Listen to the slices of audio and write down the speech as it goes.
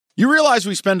You realize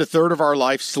we spend a third of our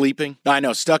life sleeping? I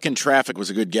know, stuck in traffic was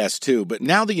a good guess too, but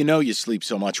now that you know you sleep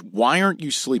so much, why aren't you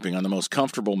sleeping on the most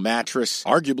comfortable mattress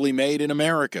arguably made in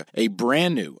America? A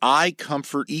brand new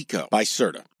iComfort Eco by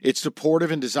Serta. It's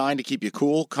supportive and designed to keep you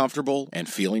cool, comfortable, and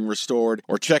feeling restored.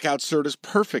 Or check out Serta's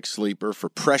Perfect Sleeper for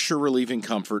pressure-relieving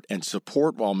comfort and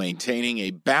support while maintaining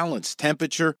a balanced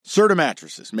temperature. Serta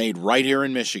mattresses made right here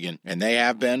in Michigan, and they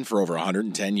have been for over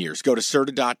 110 years. Go to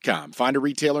Serta.com. Find a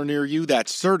retailer near you.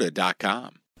 That's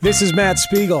Serta.com. This is Matt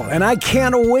Spiegel, and I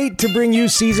can't wait to bring you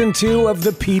Season 2 of the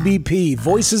PBP,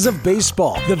 Voices of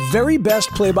Baseball. The very best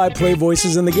play-by-play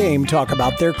voices in the game talk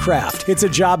about their craft. It's a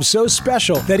job so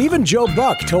special that even Joe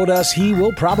Buck told us he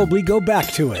will probably go back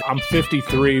to it. I'm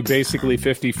 53, basically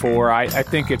 54. I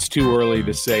think it's too early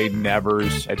to say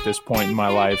nevers at this point in my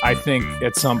life. I think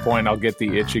at some point I'll get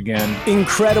the itch again.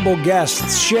 Incredible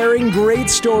guests sharing great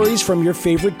stories from your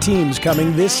favorite teams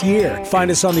coming this year. Find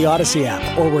us on the Odyssey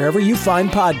app or wherever you find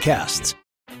podcasts.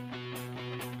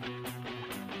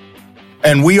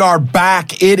 And we are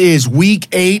back. It is week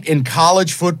 8 in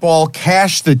college football.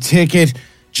 Cash the ticket.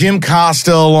 Jim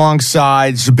Costa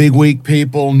alongside. It's a big week,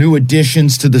 people. New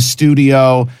additions to the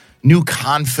studio. New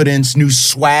confidence, new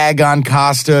swag on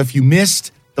Costa. If you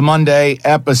missed the Monday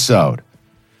episode,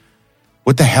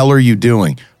 what the hell are you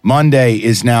doing? Monday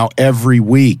is now every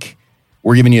week.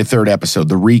 We're giving you a third episode.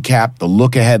 The recap, the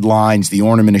look-ahead lines, the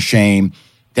ornament of shame.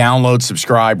 Download,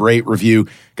 subscribe, rate, review.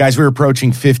 Guys, we're approaching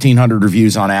 1,500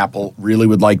 reviews on Apple. Really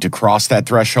would like to cross that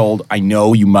threshold. I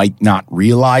know you might not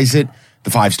realize it. The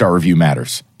 5-star review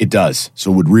matters. It does.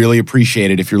 So would really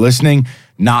appreciate it. If you're listening,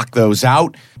 knock those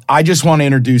out. I just want to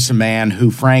introduce a man who,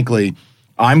 frankly,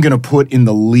 I'm going to put in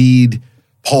the lead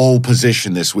pole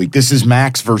position this week. This is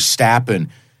Max Verstappen.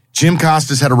 Jim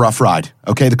Costa's had a rough ride.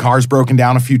 Okay, the car's broken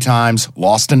down a few times,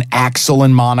 lost an axle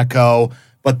in Monaco,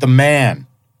 but the man,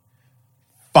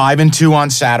 5-2 on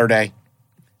Saturday,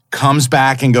 comes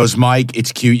back and goes, Mike,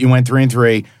 it's cute you went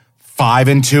 3-3.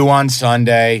 5-2 on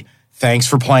Sunday. Thanks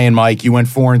for playing, Mike. You went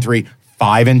 4-3.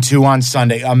 5-2 on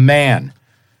Sunday. A man,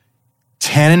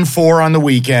 10-4 on the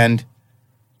weekend,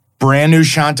 brand new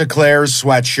Chanticleer's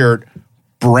sweatshirt,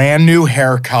 brand new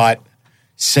haircut,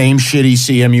 same shitty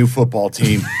CMU football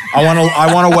team. I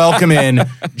want to welcome in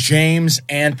James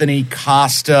Anthony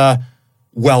Costa.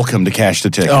 Welcome to Cash the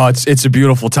Ticket. Oh, it's a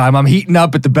beautiful time. I'm heating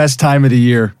up at the best time of the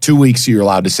year. 2 weeks you're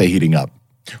allowed to say heating up.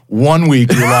 1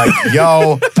 week you're like,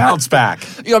 yo, bounce back.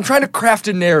 I'm trying to craft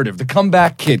a narrative, the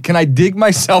comeback kid. Can I dig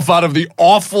myself out of the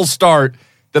awful start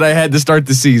that I had to start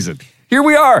the season? Here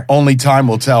we are. Only time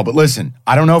will tell. But listen,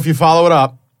 I don't know if you follow it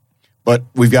up, but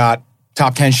we've got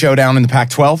top 10 showdown in the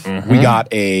Pac-12. Mm-hmm. We got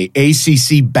a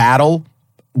ACC battle.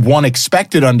 One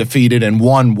expected undefeated and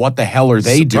one what the hell are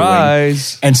they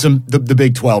Surprise. doing? And the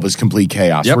Big 12 is complete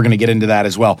chaos. Yep. We're going to get into that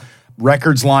as well.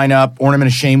 Records line up. Ornament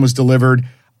of Shame was delivered.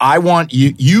 I want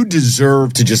you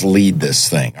deserve to just lead this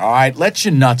thing. All right, let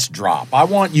your nuts drop. I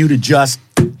want you to just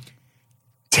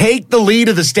take the lead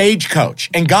of the stagecoach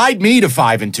and guide me to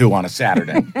 5-2 on a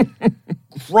Saturday.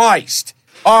 Christ.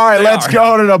 All right, let's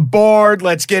go to the board.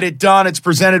 Let's get it done. It's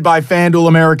presented by FanDuel,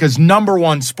 America's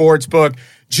 #1 sports book.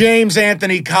 James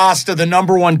Anthony Costa, the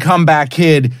 #1 comeback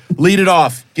kid. Lead it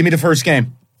off. Give me the first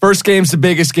game. First game's the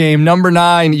biggest game. Number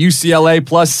 9, UCLA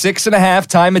plus 6.5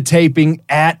 time of taping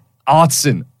at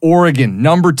Autzen, Oregon.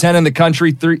 Number 10 in the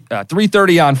country,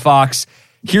 3:30 on Fox.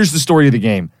 Here's the story of the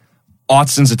game.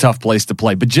 Autzen's a tough place to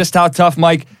play, but just how tough,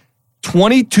 Mike?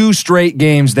 22 straight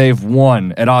games they've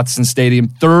won at Autzen Stadium,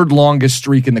 third longest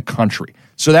streak in the country.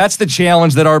 So that's the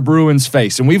challenge that our Bruins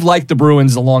face, and we've liked the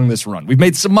Bruins along this run. We've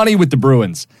made some money with the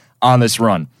Bruins on this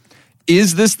run.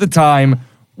 Is this the time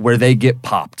where they get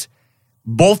popped?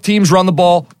 Both teams run the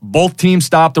ball. Both teams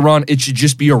stop the run. It should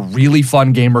just be a really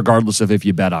fun game regardless of if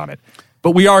you bet on it.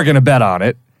 But we are going to bet on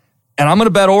it, and I'm going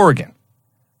to bet Oregon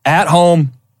at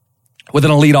home with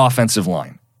an elite offensive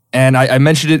line. And I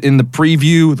mentioned it in the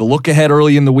preview, the look ahead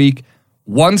early in the week.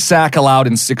 1 sack allowed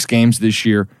in 6 games this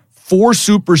year. 4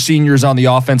 super seniors on the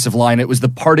offensive line. It was the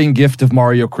parting gift of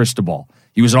Mario Cristobal.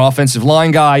 He was an offensive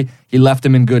line guy. He left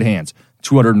him in good hands.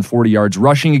 240 yards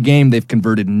rushing a game. They've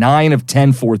converted 9 of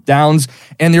 10 fourth downs,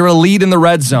 and they're elite in the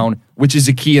red zone, which is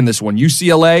a key in this one.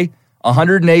 UCLA,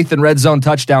 108th in red zone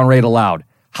touchdown rate allowed.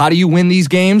 How do you win these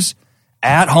games?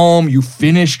 At home, you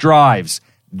finish drives.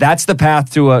 That's the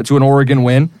path to an Oregon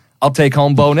win. I'll take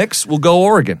home Bo Nix. We'll go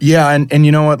Oregon. Yeah, and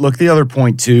you know what? Look, the other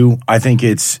point, too, I think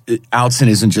Autzen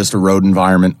isn't just a road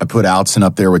environment. I put Autzen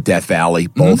up there with Death Valley,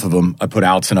 both of them. I put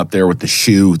Autzen up there with the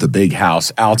Shoe, the Big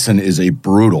House. Autzen is a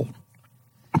brutal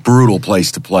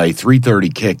place to play.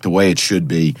 3:30 kick, the way it should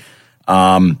be.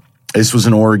 This was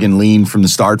an Oregon lean from the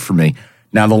start for me.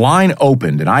 Now, the line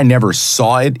opened, and I never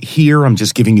saw it here. I'm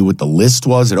just giving you what the list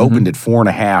was. It opened at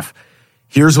 4.5.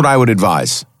 Here's what I would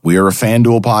advise. We are a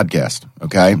FanDuel podcast,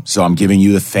 okay? So I'm giving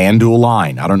you the FanDuel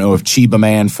line. I don't know if Chiba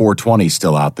Man 420 is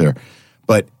still out there,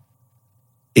 but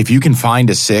if you can find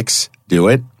a 6, do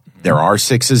it. There are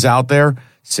 6s out there.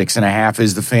 6.5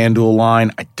 is the FanDuel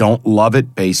line. I don't love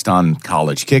it based on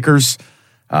college kickers,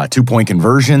 2-point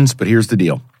conversions, but here's the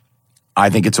deal. I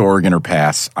think it's Oregon or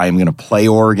pass. I am going to play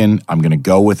Oregon. I'm going to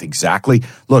go with exactly.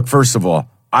 Look, first of all,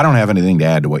 I don't have anything to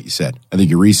add to what you said. I think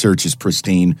your research is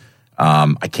pristine.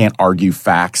 I can't argue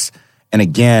facts. And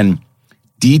again,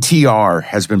 DTR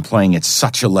has been playing at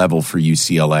such a level for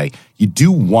UCLA. You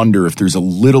do wonder if there's a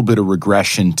little bit of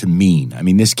regression to mean. I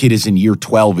mean, this kid is in year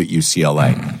 12 at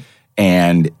UCLA,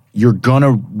 and you're going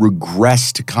to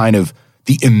regress to kind of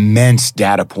the immense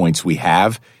data points we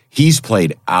have. He's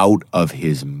played out of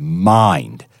his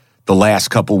mind the last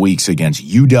couple weeks against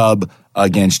UW,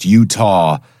 against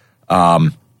Utah.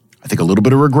 I think a little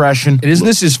bit of regression. And isn't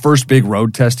this his first big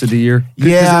road test of the year?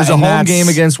 Yeah. There's a home game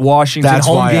against Washington,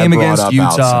 home game against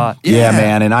Utah. Yeah,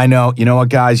 man. And I know, you know what,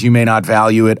 guys, you may not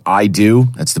value it. I do.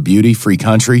 That's the beauty. Free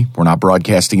country. We're not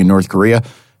broadcasting in North Korea.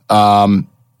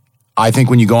 I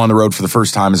think when you go on the road for the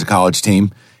first time as a college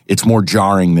team, it's more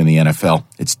jarring than the NFL.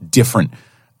 It's different.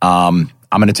 I'm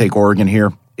going to take Oregon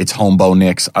here. It's home Bo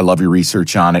Nix. I love your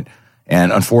research on it.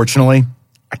 And unfortunately,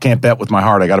 I can't bet with my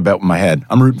heart. I got to bet with my head.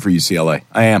 I'm rooting for UCLA.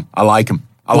 I am. I like him.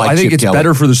 I think it's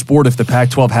better for the sport if the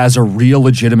Pac-12 has a real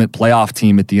legitimate playoff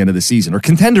team at the end of the season, or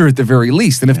contender at the very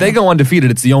least. And if they go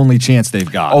undefeated, it's the only chance they've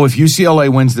got. Oh, if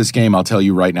UCLA wins this game, I'll tell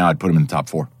you right now, I'd put them in the top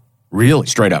 4. Really?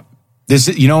 Straight up. This,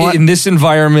 you know what? In this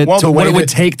environment, what it would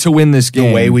take to win this game.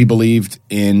 The way we believed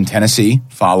in Tennessee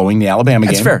following the Alabama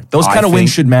game. That's fair. Those kind of wins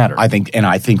should matter. I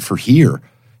think for here,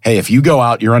 hey, if you go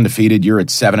out, you're undefeated, you're at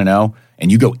 7-0,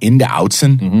 and you go into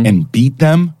Outson and beat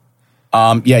them,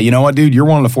 yeah, you know what, dude? You're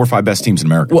one of the 4 or 5 best teams in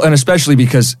America. Well, and especially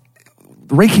because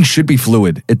the rankings should be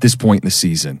fluid at this point in the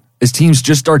season. As teams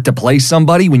just start to play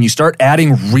somebody, when you start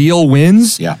adding real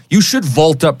wins, you should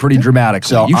vault up pretty dramatically.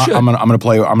 So I'm gonna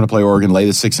play Oregon, lay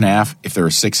the 6.5. If there are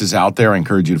 6s out there, I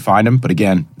encourage you to find them. But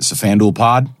again, it's a FanDuel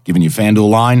pod, giving you FanDuel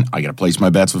line. I got to place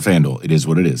my bets with FanDuel. It is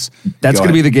what it is. That's going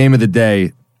to be the game of the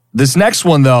day. This next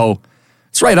one, though,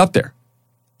 it's right up there.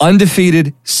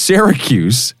 Undefeated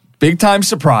Syracuse. Big time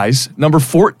surprise. Number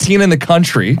 14 in the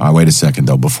country. Wait a second,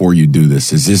 though. Before you do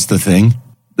this, is this the thing?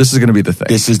 This is going to be the thing.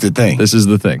 This is the thing. This is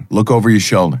the thing. Look over your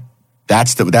shoulder.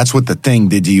 That's what the thing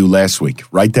did to you last week.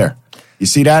 Right there. You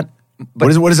see that? What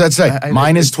does that say?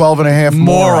 Minus 12.5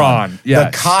 moron.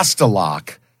 Yes. The Costa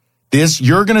lock.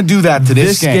 You're going to do that to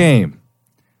this game.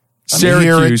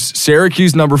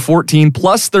 Syracuse number 14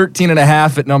 plus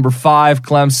 13.5 at number 5.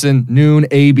 Clemson, noon,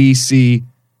 ABC.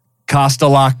 Costa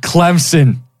lock,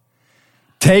 Clemson.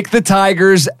 Take the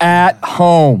Tigers at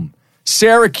home.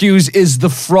 Syracuse is the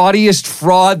fraudiest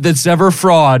fraud that's ever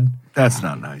fraud. That's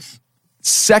not nice.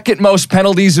 Second most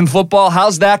penalties in football.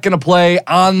 How's that going to play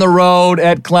on the road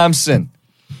at Clemson?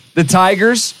 The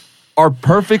Tigers are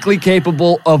perfectly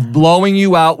capable of blowing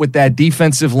you out with that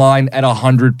defensive line at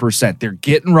 100%. They're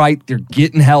getting right. They're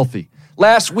getting healthy.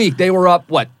 Last week, they were up,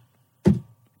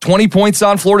 20 points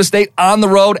on Florida State on the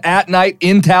road at night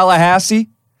in Tallahassee?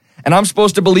 And I'm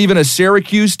supposed to believe in a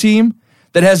Syracuse team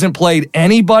that hasn't played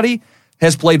anybody,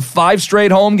 has played 5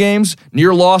 straight home games,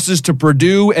 near losses to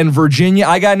Purdue and Virginia.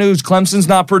 I got news, Clemson's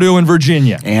not Purdue and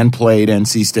Virginia. And played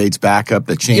NC State's backup,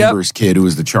 the Chambers kid who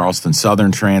was the Charleston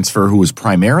Southern transfer, who was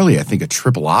primarily, I think, a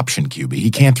triple option QB.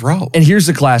 He can't throw. And here's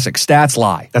the classic, stats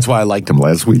lie. That's why I liked him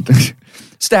last week.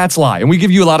 Stats lie. And we give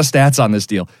you a lot of stats on this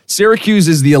deal. Syracuse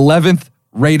is the 11th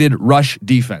rated rush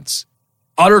defense.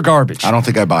 Utter garbage. I don't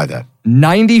think I buy that.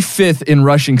 95th in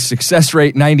rushing success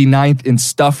rate, 99th in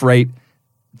stuff rate.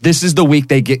 This is the week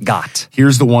they get got.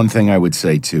 Here's the one thing I would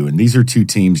say, too, and these are 2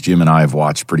 teams Jim and I have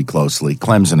watched pretty closely.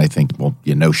 Clemson, I think,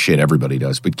 shit, everybody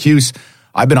does. But Cuse,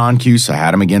 I've been on Cuse. I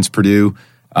had him against Purdue.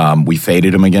 We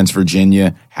faded him against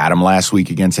Virginia. Had him last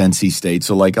week against NC State.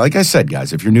 So like I said,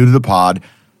 guys, if you're new to the pod,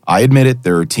 I admit it.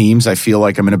 There are teams I feel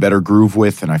like I'm in a better groove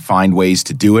with, and I find ways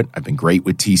to do it. I've been great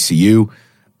with TCU.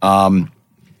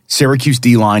 Syracuse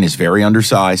D-line is very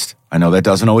undersized. I know that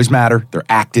doesn't always matter. They're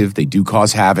active. They do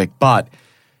cause havoc. But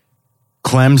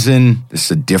Clemson, this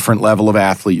is a different level of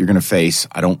athlete you're going to face.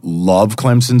 I don't love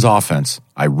Clemson's offense.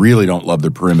 I really don't love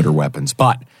their perimeter weapons.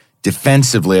 But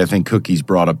defensively, I think Cookie's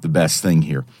brought up the best thing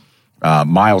here.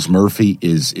 Miles Murphy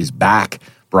is back.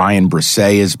 Brian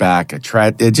Brisset is back.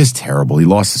 They're just terrible. He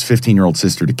lost his 15-year-old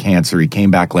sister to cancer. He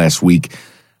came back last week.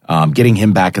 Getting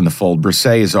him back in the fold.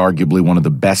 Brisset is arguably one of the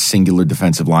best singular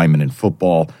defensive linemen in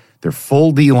football. Their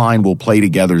full D-line will play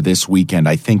together this weekend,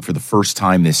 I think, for the first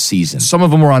time this season. Some of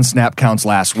them were on snap counts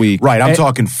last week. Right, I'm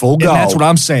talking full go. And that's what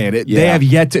I'm saying. They have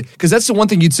yet to, because that's the one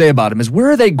thing you'd say about them is, where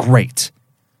are they great?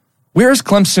 Where is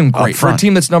Clemson great for a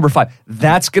team that's number 5?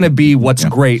 That's going to be what's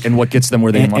great and what gets them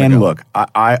where they want to go. And look,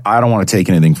 I don't want to take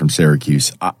anything from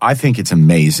Syracuse. I think it's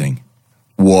amazing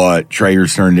what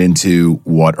Traeger's turned into,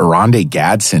 what Arande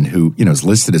Gadsden, who, is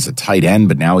listed as a tight end,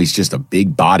 but now he's just a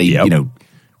big body,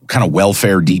 kind of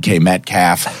welfare DK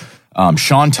Metcalf.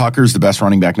 Sean Tucker's the best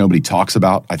running back nobody talks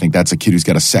about. I think that's a kid who's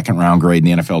got a second-round grade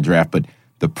in the NFL draft. But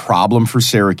the problem for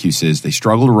Syracuse is they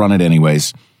struggle to run it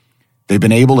anyways. They've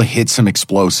been able to hit some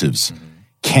explosives. Mm-hmm.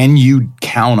 Can you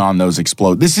count on those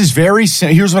explode? This is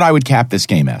here's what I would cap this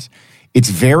game as. It's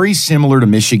very similar to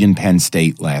Michigan-Penn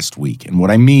State last week. And what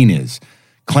I mean is,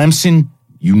 Clemson,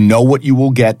 you know what you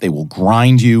will get. They will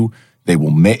grind you. They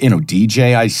will,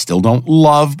 DJ I still don't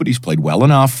love, but he's played well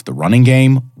enough. The running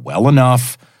game, well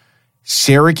enough.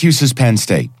 Syracuse is Penn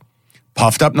State.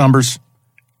 Puffed up numbers.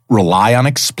 Rely on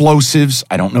explosives.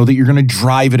 I don't know that you're going to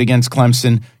drive it against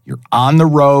Clemson. You're on the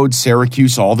road.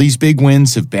 Syracuse, all these big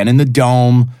wins have been in the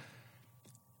Dome.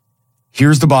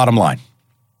 Here's the bottom line.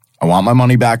 I want my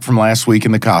money back from last week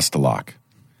in the Costa lock.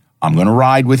 I'm going to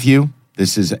ride with you.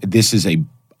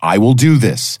 I will do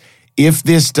this. If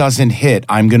this doesn't hit,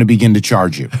 I'm going to begin to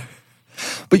charge you.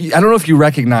 But I don't know if you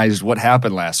recognized what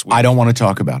happened last week. I don't want to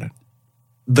talk about it.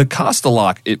 The Costa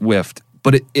lock, it whiffed,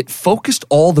 but it focused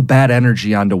all the bad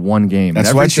energy onto one game.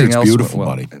 That's why it's beautiful,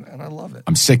 buddy. And I love it.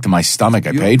 I'm sick to my stomach.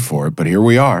 I paid for it, but here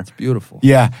we are. It's beautiful.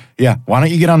 Yeah. Why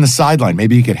don't you get on the sideline?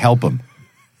 Maybe you could help him.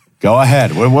 Go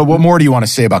ahead. What more do you want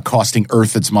to say about costing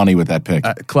Earth its money with that pick?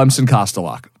 Clemson Costa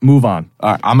lock. Move on.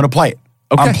 All right, I'm going to play it.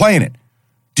 Okay. I'm playing it.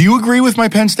 Do you agree with my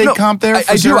Penn State comp there?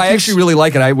 I do. I actually really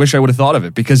like it. I wish I would have thought of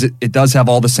it because it does have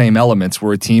all the same elements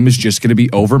where a team is just going to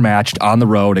be overmatched on the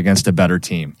road against a better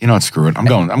team. You know what? Screw it. I'm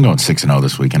going 6-0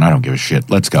 this weekend. I don't give a shit.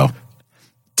 Let's go.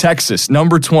 Texas,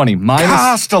 number 20.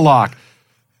 Costa lock.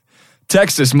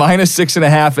 Texas, minus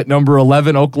 6.5 at number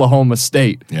 11, Oklahoma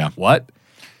State. Yeah. What?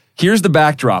 Here's the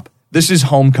backdrop. This is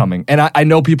homecoming. And I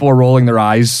know people are rolling their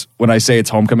eyes when I say it's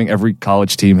homecoming. Every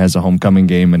college team has a homecoming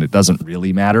game, and it doesn't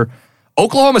really matter.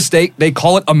 Oklahoma State, they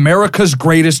call it America's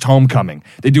greatest homecoming.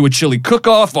 They do a chili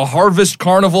cook-off, a harvest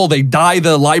carnival. They dye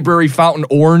the library fountain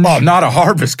orange. Oh, not a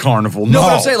harvest carnival. No,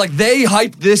 but I'm saying, like, they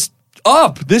hype this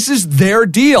up. This is their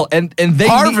deal. And they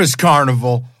harvest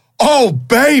carnival? Oh,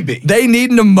 baby. They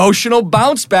need an emotional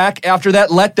bounce back after that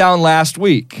letdown last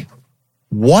week.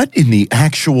 What in the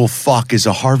actual fuck is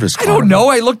a harvest carnival? I don't know.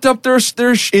 I looked up their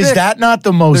shtick. Is that not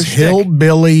the most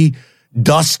hillbilly,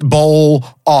 dust bowl,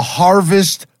 a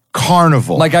harvest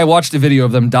carnival? Like, I watched a video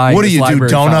of them dying. What do you do,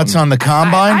 donuts on the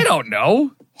combine? I don't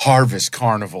know. Harvest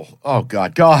carnival. Oh,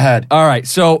 God. Go ahead. All right,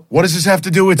 so... What does this have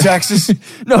to do with Texas?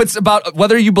 No, it's about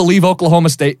whether you believe Oklahoma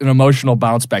State an emotional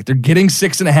bounce back. They're getting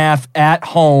 6.5 at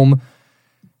home.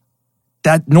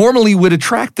 That normally would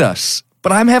attract us.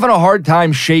 But I'm having a hard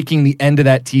time shaking the end of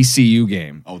that TCU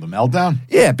game. Oh, the meltdown?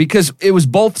 Yeah, because it was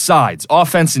both sides,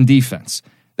 offense and defense.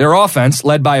 Their offense,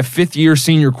 led by a fifth-year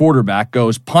senior quarterback,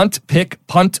 goes punt, pick,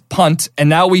 punt, punt, and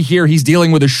now we hear he's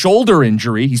dealing with a shoulder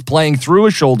injury. He's playing through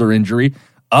a shoulder injury.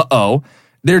 Uh-oh.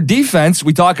 Their defense,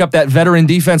 we talk up that veteran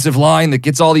defensive line that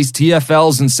gets all these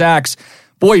TFLs and sacks.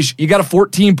 Boys, you got a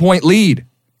 14-point lead.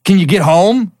 Can you get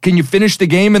home? Can you finish the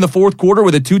game in the fourth quarter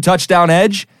with a 2-touchdown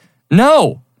edge?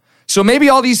 No. So maybe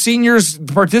all these seniors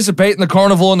participate in the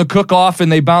carnival and the cook-off and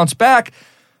they bounce back,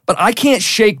 but I can't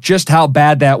shake just how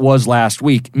bad that was last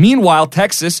week. Meanwhile,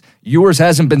 Texas, Ewers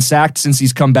hasn't been sacked since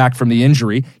he's come back from the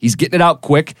injury. He's getting it out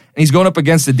quick, and he's going up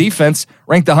against the defense,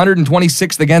 ranked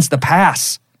 126th against the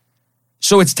pass.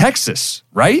 So it's Texas,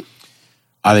 right?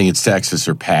 I think it's Texas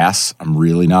or pass. I'm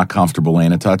really not comfortable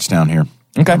laying a touchdown here.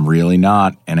 Okay. I'm really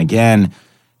not. And again,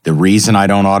 the reason I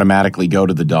don't automatically go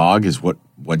to the dog is what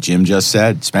Jim just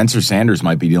said. Spencer Sanders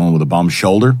might be dealing with a bum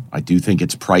shoulder. I do think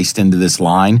it's priced into this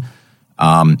line.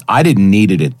 I didn't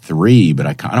need it at 3, but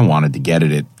I kind of wanted to get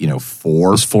it at 4.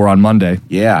 It was 4 on Monday.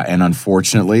 Yeah, and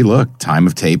unfortunately, look, time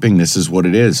of taping, this is what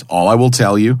it is. All I will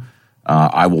tell you,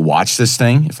 I will watch this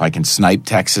thing. If I can snipe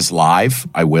Texas live,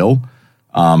 I will.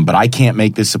 But I can't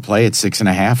make this a play at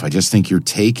 6.5. I just think you're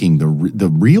taking the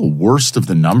real worst of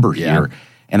the number here. Yeah.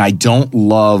 And I don't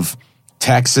love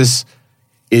Texas.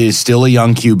 It is still a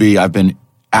young QB. I've been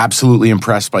absolutely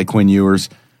impressed by Quinn Ewers,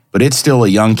 but it's still a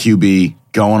young QB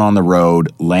going on the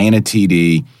road, laying a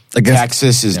TD.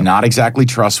 Texas is not exactly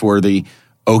trustworthy.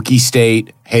 Okie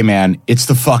State, hey man, it's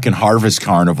the fucking Harvest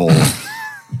Carnival.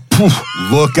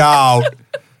 Look out.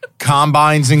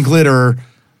 Combines and glitter.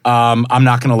 I'm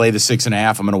not going to lay the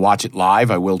 6.5. I'm going to watch it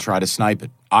live. I will try to snipe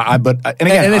it. I'm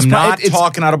not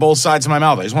talking out of both sides of my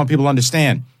mouth. I just want people to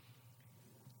understand.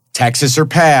 Texas or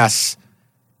pass,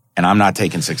 and I'm not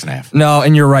taking 6.5. No,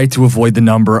 and you're right to avoid the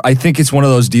number. I think it's one of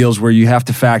those deals where you have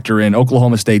to factor in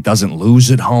Oklahoma State doesn't lose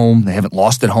at home. They haven't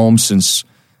lost at home since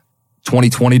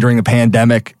 2020 during the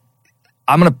pandemic.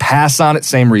 I'm going to pass on it.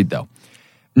 Same read, though.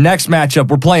 Next matchup,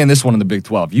 we're playing this one in the Big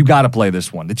 12. You got to play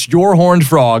this one. It's your Horned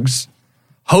Frogs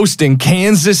hosting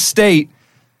Kansas State.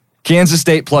 Kansas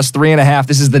State plus 3.5.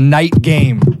 This is the night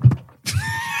game.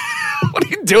 What are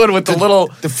you doing with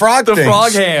the frog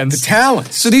hands? The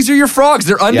talents. So these are your frogs.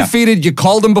 They're undefeated. Yeah. You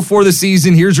called them before the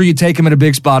season. Here's where you take them in a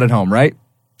big spot at home, right?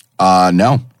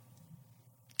 No.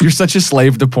 You're such a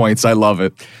slave to points. I love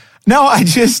it. No,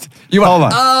 hold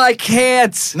on. I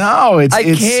can't. No, I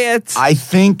can't. I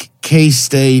think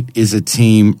K-State is a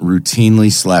team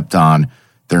routinely slept on.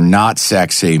 They're not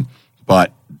sexy,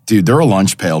 but dude, they're a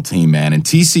lunch pail team, man. And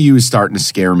TCU is starting to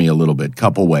scare me a little bit.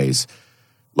 Couple ways.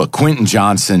 Look, Quentin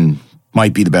Johnson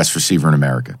might be the best receiver in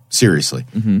America. Seriously.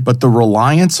 Mm-hmm. But the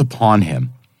reliance upon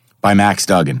him by Max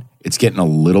Duggan, it's getting a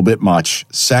little bit much.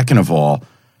 Second of all,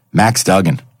 Max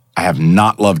Duggan, I have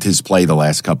not loved his play the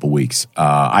last couple weeks.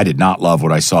 I did not love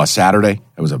what I saw Saturday.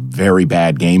 It was a very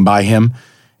bad game by him.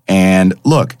 And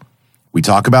look, we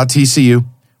talk about TCU.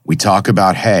 We talk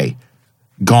about, hey,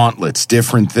 gauntlets,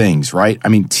 different things, right? I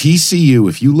mean, TCU,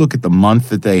 if you look at the month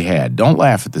that they had, don't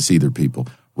laugh at this either, people.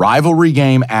 Rivalry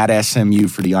game at SMU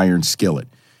for the Iron Skillet.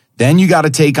 Then you got to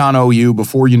take on OU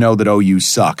before you know that OU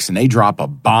sucks, and they drop a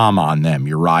bomb on them.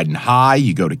 You're riding high.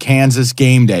 You go to Kansas.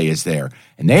 Game day is there.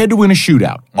 And they had to win a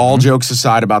shootout. Mm-hmm. All jokes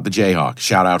aside about the Jayhawks.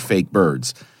 Shout out Fake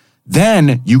Birds.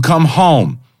 Then you come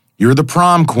home. You're the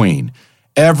prom queen.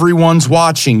 Everyone's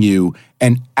watching you.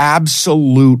 An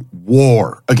absolute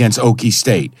war against Okie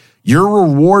State. Your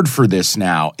reward for this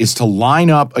now is to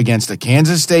line up against a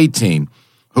Kansas State team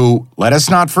who, let us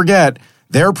not forget,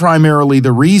 they're primarily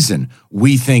the reason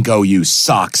we think OU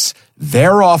sucks.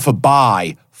 They're off a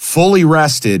bye, fully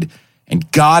rested,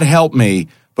 and God help me,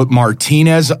 but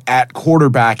Martinez at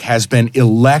quarterback has been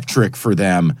electric for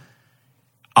them.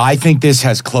 I think this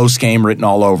has close game written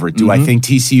all over it. Do I think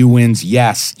TCU wins?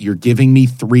 Yes. You're giving me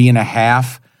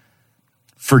 3.5.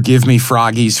 Forgive me,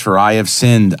 Froggies, for I have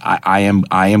sinned. I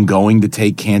am going to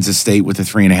take Kansas State with a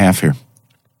 3.5 here.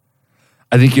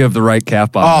 I think you have the right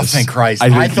cap on this. Oh, thank Christ.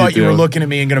 I thought you were looking at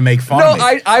me and going to make fun of me.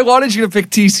 No, I wanted you to pick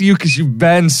TCU because you've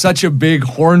been such a big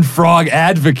Horned Frog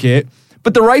advocate.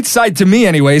 But the right side, to me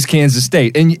anyway, is Kansas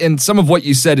State. And some of what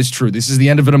you said is true. This is the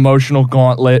end of an emotional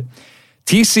gauntlet.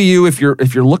 TCU, if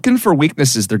you're looking for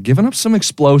weaknesses, they're giving up some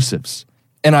explosives.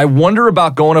 And I wonder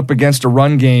about going up against a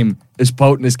run game as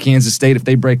potent as Kansas State if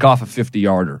they break off a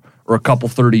 50-yarder or a couple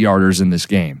 30-yarders in this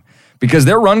game. Because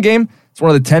their run game, it's one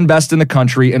of the 10 best in the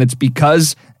country, and it's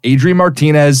because Adrian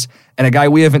Martinez and a guy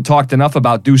we haven't talked enough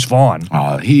about, Deuce Vaughn.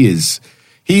 He's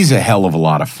a hell of a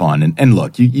lot of fun. And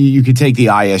look, you could take the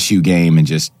ISU game and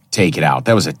just take it out.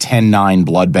 That was a 10-9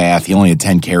 bloodbath. He only had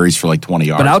 10 carries for like 20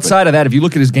 yards. But outside of that, if you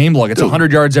look at his game log, it's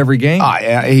 100 yards every game.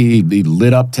 He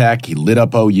lit up Tech. He lit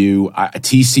up OU.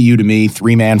 TCU to me,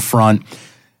 three-man front.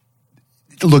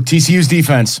 Look, TCU's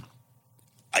defense,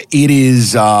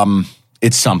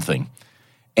 it's something.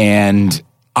 And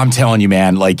I'm telling you,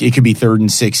 man, like it could be 3rd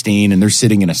and 16 and they're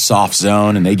sitting in a soft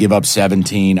zone and they give up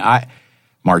 17.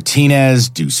 Martinez,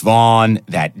 Deuce Vaughn,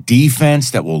 that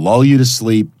defense that will lull you to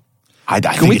sleep.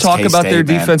 Can we talk about their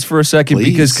defense for a second?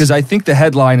 Please. Because I think the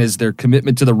headline is their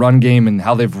commitment to the run game and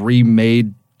how they've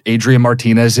remade Adrian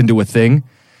Martinez into a thing.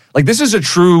 Like, this is a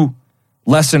true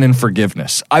lesson in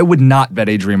forgiveness. I would not bet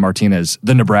Adrian Martinez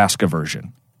the Nebraska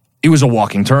version. It was a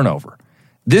walking turnover.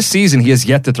 This season, he has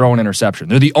yet to throw an interception.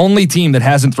 They're the only team that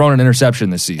hasn't thrown an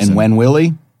interception this season. And when will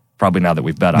he? Probably now that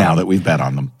we've bet on them. Now that we've bet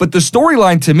on them. But the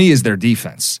storyline to me is their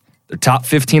defense. They're top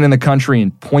 15 in the country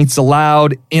in points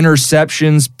allowed,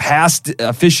 interceptions, pass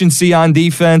efficiency on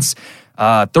defense,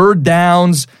 third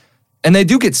downs, and they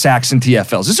do get sacks and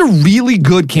TFLs. This is a really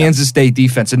good Kansas State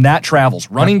defense, and that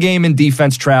travels. Running game and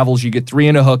defense travels. You get 3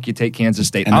 and a hook, you take Kansas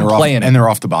State. I'm playing it. And they're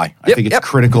off the bye. I think it's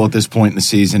critical at this point in the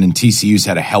season, and TCU's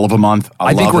had a hell of a month.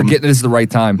 I think we're getting it at the right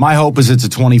time. My hope is it's a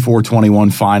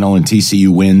 24-21 final, and TCU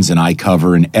wins, and I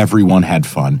cover, and everyone had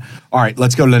fun. All right,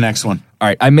 let's go to the next one. All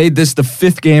right, I made this the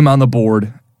 5th game on the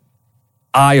board.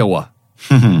 Iowa.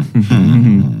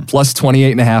 Plus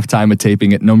 28.5 time of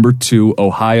taping at number 2,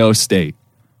 Ohio State.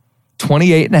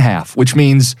 28.5, which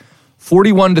means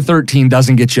 41-13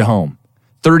 doesn't get you home.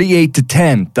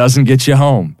 38-10 doesn't get you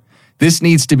home. This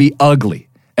needs to be ugly.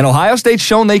 And Ohio State's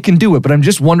shown they can do it, but I'm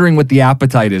just wondering what the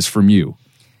appetite is from you.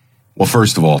 Well,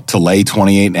 first of all, to lay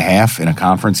 28.5 in a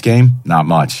conference game, not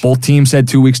much. Both teams had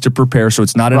 2 weeks to prepare, so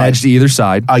it's not an edge to either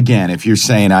side. Again, if you're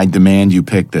saying I demand you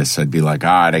pick this, I'd be like, all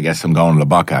right, I guess I'm going to the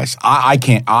Buckeyes. I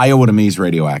can't. Iowa to me is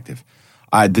radioactive.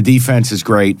 The defense is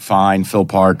great, fine. Phil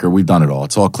Parker, we've done it all.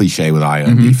 It's all cliche with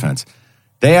Iowa defense.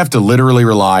 They have to literally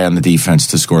rely on the defense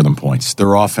to score them points.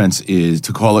 Their offense is,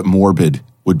 to call it morbid,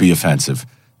 would be offensive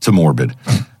to morbid.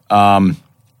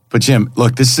 But, Jim,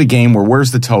 look, this is a game where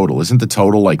where's the total? Isn't the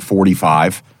total like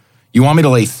 45? You want me to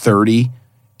lay 30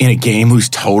 in a game whose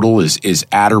total is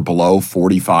at or below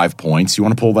 45 points? You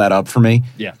want to pull that up for me?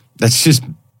 Yeah. That's just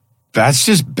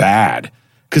bad.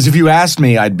 Because if you asked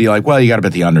me, I'd be like, well, you got to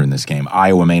bet the under in this game.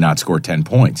 Iowa may not score 10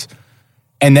 points.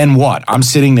 And then what? I'm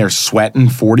sitting there sweating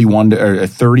 31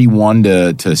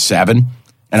 to 7.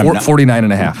 And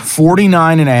 49.5.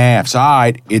 49.5. So, all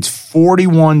right, it's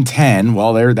 41-10.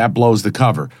 Well, that blows the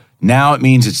cover. Now it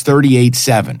means it's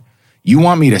 38-7. You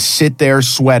want me to sit there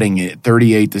sweating at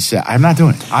 38-7? I'm not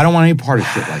doing it. I don't want any part of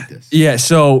shit like this. Yeah,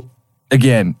 so,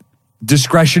 again,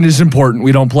 discretion is important.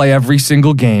 We don't play every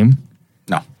single game.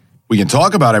 No. We can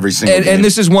talk about every single game. And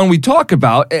this is one we talk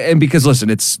about. And because, listen,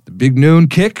 it's the big noon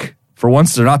kick. For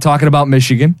once, they're not talking about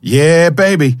Michigan. Yeah,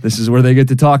 baby. This is where they get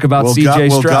to talk about C.J.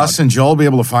 Stroud. Will Gus and Joel be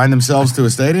able to find themselves to a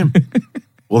stadium?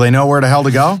 Will they know where the hell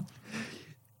to go?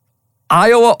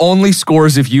 Iowa only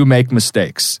scores if you make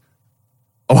mistakes.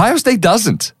 Ohio State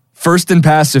doesn't. First in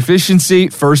pass efficiency,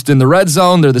 first in the red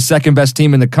zone. They're the second best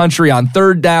team in the country on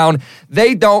third down.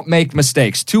 They don't make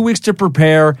mistakes. 2 weeks to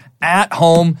prepare at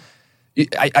home.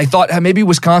 I thought maybe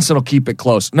Wisconsin will keep it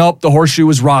close. Nope, the horseshoe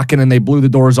was rocking and they blew the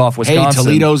doors off Wisconsin.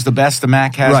 Hey, Toledo's the best the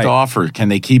MAC has to offer. Can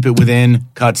they keep it within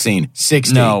cutscene?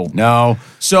 60. No.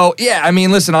 So, yeah, I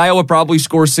mean, listen, Iowa probably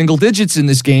scores single digits in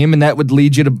this game, and that would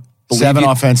lead you to believe 7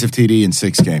 offensive TD in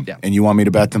 6 games. Yeah. And you want me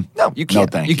to bet them? No, you can't.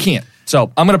 No, thank you. You can't.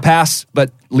 So I'm going to pass, but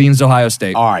leans Ohio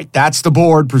State. All right, that's the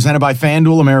board presented by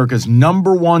FanDuel, America's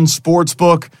 #1 sports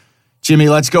book. Jimmy,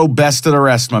 let's go best of the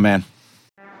rest, my man.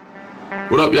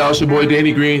 What up, y'all? It's your boy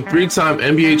Danny Green, 3-time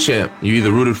NBA champ. You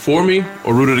either rooted for me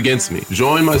or rooted against me.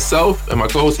 Join myself and my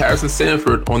co-host Harrison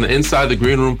Sanford on the Inside the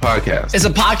Green Room podcast. It's a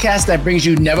podcast that brings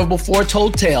you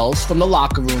never-before-told tales from the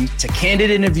locker room to candid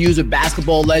interviews with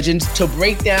basketball legends to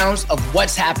breakdowns of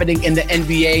what's happening in the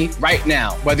NBA right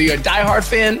now. Whether you're a diehard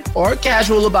fan or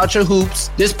casual about your hoops,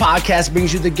 this podcast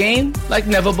brings you the game like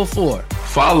never before.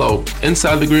 Follow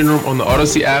Inside the Green Room on the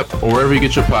Odyssey app or wherever you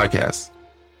get your podcasts.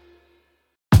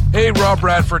 Hey, Rob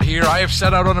Bradford here. I have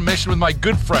set out on a mission with my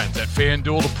good friends at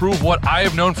FanDuel to prove what I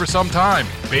have known for some time.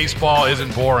 Baseball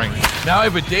isn't boring. Now I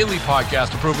have a daily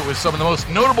podcast to prove it with some of the most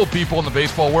notable people in the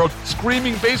baseball world,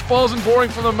 screaming baseball isn't boring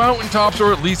from the mountaintops,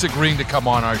 or at least agreeing to come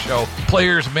on our show.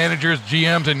 Players, managers,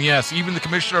 GMs, and yes, even the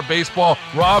commissioner of baseball,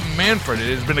 Rob Manfred.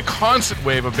 It has been a constant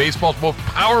wave of baseball's most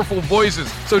powerful voices.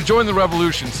 So join the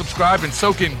revolution. Subscribe and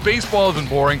soak in Baseball Isn't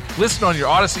Boring. Listen on your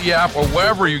Odyssey app or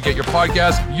wherever you get your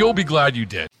podcast. You'll be glad you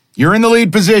did. You're in the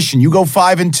lead position. You go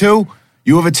 5-2.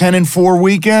 You have a 10-4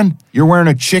 weekend. You're wearing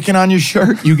a chicken on your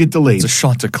shirt. You get the lead. It's a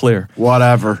shot to clear.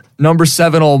 Whatever. Number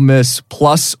 7 Ole Miss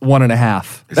plus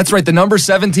 1.5. That's right. The number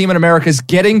 7 team in America is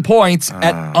getting points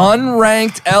at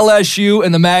unranked LSU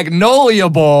in the Magnolia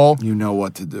Bowl. You know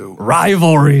what to do.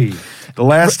 Rivalry. The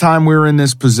last time we were in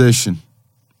this position,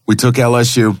 we took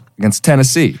LSU against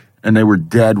Tennessee, and they were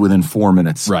dead within 4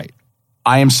 minutes. Right.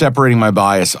 I am separating my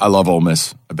bias. I love Ole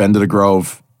Miss. I've been to the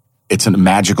Grove. It's a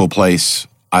magical place.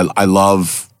 I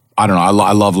love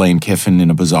Lane Kiffin in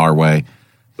a bizarre way.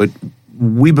 But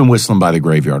we've been whistling by the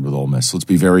graveyard with Ole Miss. Let's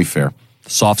be very fair.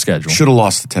 Soft schedule. Should have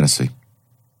lost to Tennessee.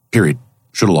 Period.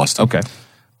 Should have lost. Okay.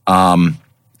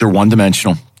 They're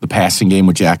one-dimensional. The passing game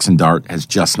with Jackson Dart has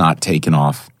just not taken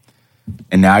off.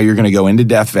 And now you're going to go into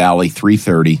Death Valley,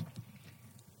 3:30.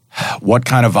 What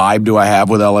kind of vibe do I have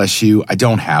with LSU? I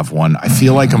don't have one. I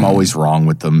feel like I'm always wrong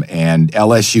with them, and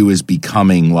LSU is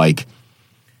becoming like,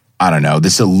 I don't know,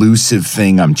 this elusive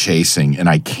thing I'm chasing, and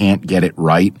I can't get it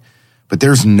right. But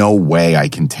there's no way I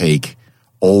can take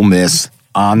Ole Miss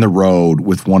on the road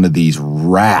with one of these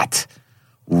rat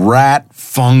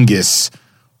fungus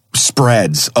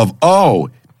spreads of, oh,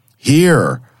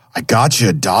 here, I got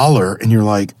you $1, and you're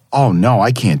like, oh, no,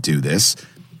 I can't do this.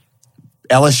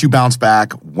 LSU bounced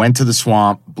back, went to the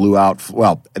swamp, blew out.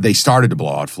 Well, they started to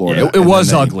blow out Florida. Yeah, it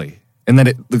was ugly. And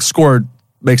then the score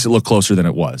makes it look closer than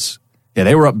it was. Yeah,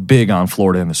 they were up big on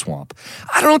Florida in the swamp.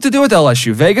 I don't know what to do with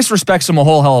LSU. Vegas respects them a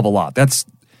whole hell of a lot. That's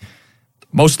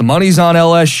most of the money's on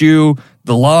LSU.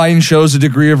 The line shows a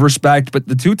degree of respect. But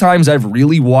the 2 times I've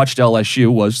really watched LSU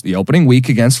was the opening week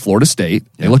against Florida State.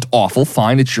 They looked awful.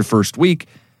 Fine, it's your first week.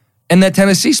 And that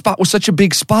Tennessee spot was such a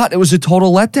big spot. It was a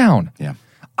total letdown. Yeah.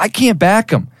 I can't back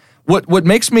them. What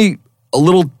makes me a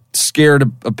little scared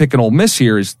of picking Ole Miss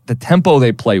here is the tempo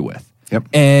they play with. Yep.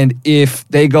 And if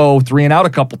they go 3 and out a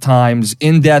couple times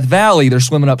in Death Valley, they're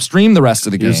swimming upstream the rest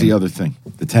of the game. Here's the other thing.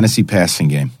 The Tennessee passing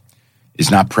game is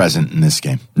not present in this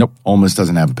game. Nope. Ole Miss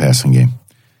doesn't have a passing game.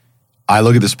 I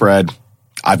look at the spread.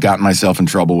 I've gotten myself in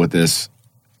trouble with this.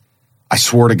 I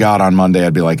swore to God on Monday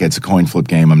I'd be like, it's a coin flip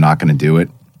game. I'm not going to do it.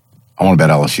 I want to bet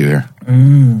LSU here.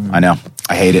 I know.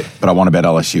 I hate it, but I want to bet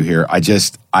LSU here.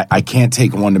 I can't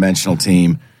take a one-dimensional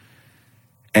team.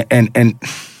 And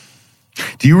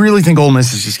do you really think Ole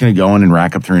Miss is just going to go in and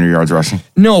rack up 300 yards rushing?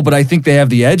 No, but I think they have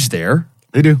the edge there.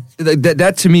 They do.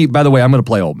 That to me, by the way, I'm going to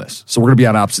play Ole Miss. So we're going to be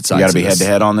on opposite sides. You got to be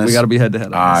head-to-head on this? We got to be head-to-head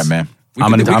on All this. right, man. We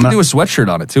can do a sweatshirt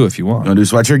on it, too, if you want. You want to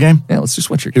do a sweatshirt game? Yeah, let's do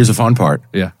sweatshirt. Here's the fun part.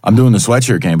 Yeah. I'm doing the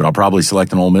sweatshirt game, but I'll probably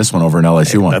select an Ole Miss one over an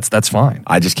LSU one. That's fine.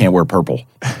 I just can't wear purple.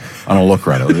 I don't look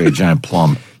right. I look like a giant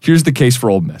plum. Here's the case for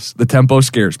Ole Miss. The tempo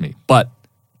scares me, but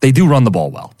they do run the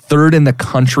ball well. 3rd in the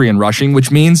country in rushing,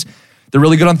 which means they're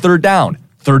really good on 3rd down.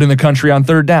 3rd in the country on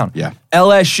 3rd down. Yeah.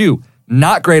 LSU,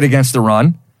 not great against the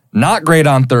run, not great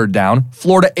on 3rd down.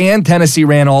 Florida and Tennessee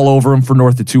ran all over them for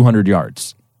north of 200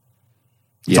 yards.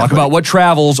 Yeah, Talk about what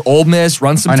travels. Ole Miss,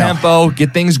 run some tempo,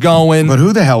 get things going. But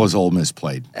who the hell has Ole Miss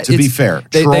played? To be fair,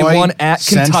 they Troy, won at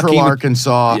Kentucky, Central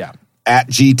Arkansas, at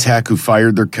G-Tech, who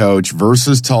fired their coach,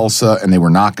 versus Tulsa, and they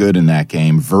were not good in that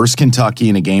game, versus Kentucky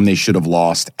in a game they should have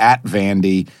lost, at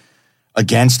Vandy,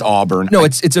 against Auburn. No,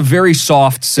 it's a very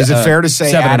soft. Is it fair to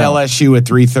say at LSU at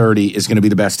 3:30 is going to be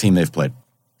the best team they've played?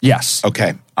 Yes.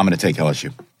 Okay, I'm going to take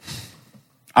LSU.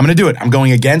 I'm going to do it. I'm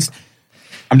going against.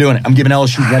 I'm doing it. I'm giving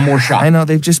LSU one more shot. I know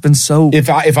they've just been so. If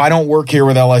I don't work here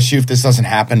with LSU, if this doesn't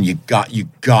happen, you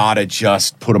gotta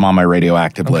just put them on my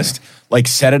radioactive list. Like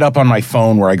set it up on my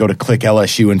phone where I go to click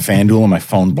LSU and FanDuel and my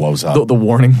phone blows up. The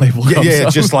warning label. Comes yeah,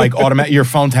 up. just like automatic. Your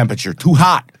phone temperature too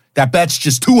hot. That bet's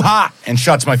just too hot and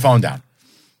shuts my phone down.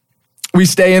 We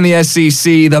stay in the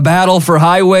SEC. The battle for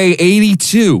Highway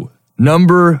 82,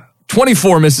 number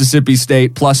 24 Mississippi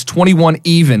State, plus 21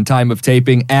 even time of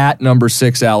taping at number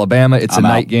 6 Alabama. It's a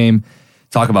night game.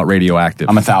 Talk about radioactive.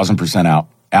 I'm 1,000% out.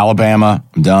 Alabama,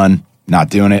 I'm done. Not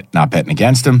doing it. Not betting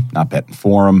against them. Not betting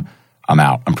for them. I'm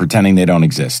out. I'm pretending they don't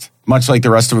exist. Much like the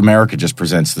rest of America just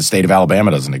presents the state of Alabama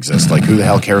doesn't exist. Like, who the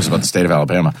hell cares about the state of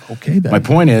Alabama? Okay, then. My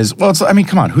point is,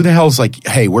 come on. Who the hell's like,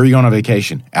 hey, where are you going on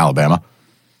vacation? Alabama.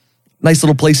 Nice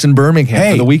little place in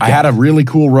Birmingham for the weekend. I had a really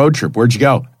cool road trip. Where'd you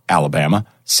go? Alabama.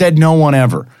 Said no one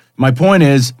ever. My point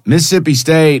is, Mississippi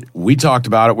State, we talked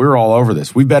about it. We were all over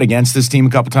this. We bet against this team a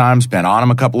couple times, been on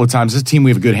them a couple of times. This team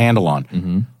we have a good handle on.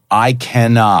 Mm-hmm. I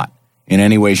cannot, in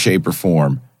any way, shape, or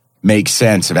form, make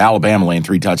sense of Alabama laying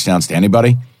 3 touchdowns to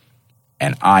anybody,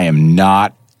 and I am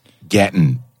not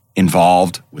getting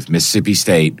involved with Mississippi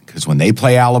State because when they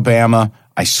play Alabama,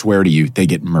 I swear to you, they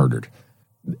get murdered.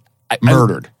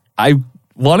 Murdered. I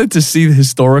wanted to see the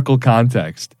historical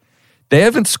context. They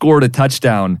haven't scored a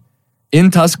touchdown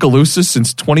in Tuscaloosa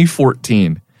since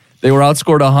 2014. They were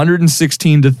outscored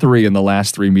 116-3 in the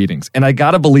last 3 meetings. And I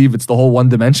got to believe it's the whole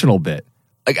one-dimensional bit.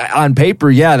 Like on paper,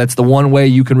 yeah, that's the one way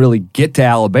you can really get to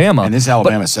Alabama. And this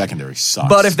Alabama secondary sucks.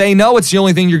 But if they know it's the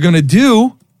only thing you're going to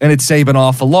do and it's saving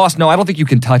off a loss, no, I don't think you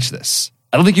can touch this.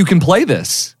 I don't think you can play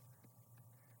this.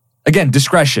 Again,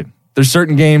 discretion. There's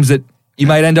certain games that you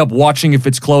might end up watching if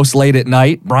it's close late at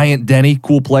night. Bryant-Denny,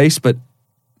 cool place, but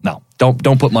no,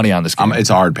 don't put money on this game. It's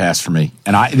a hard pass for me.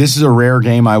 And this is a rare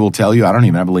game, I will tell you. I don't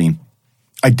even have a lean.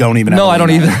 I don't even have a lean. No, I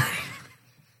don't either.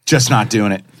 Just not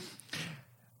doing it.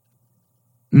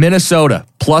 Minnesota,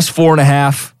 plus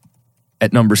 4.5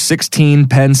 at number 16,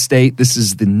 Penn State. This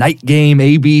is the night game,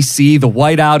 ABC, the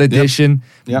whiteout edition.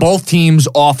 Yep. Both teams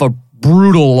off a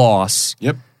brutal loss.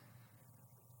 Yep.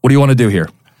 What do you want to do here?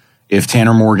 If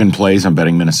Tanner Morgan plays, I'm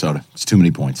betting Minnesota. It's too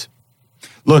many points.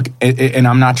 Look, and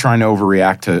I'm not trying to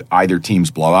overreact to either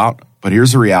team's blowout, but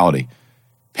here's the reality.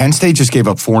 Penn State just gave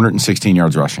up 416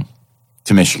 yards rushing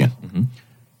to Michigan.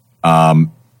 Mm-hmm.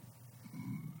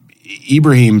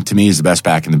 Ibrahim, to me, is the best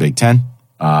back in the Big Ten.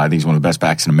 I think he's one of the best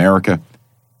backs in America.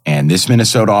 And this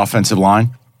Minnesota offensive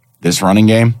line, this running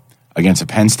game against a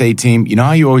Penn State team, you know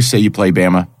how you always say you play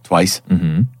Bama twice?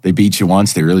 Mm-hmm. They beat you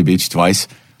once, they really beat you twice.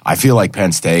 I feel like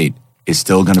Penn State is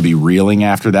still going to be reeling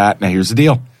after that. Now, here's the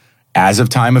deal. As of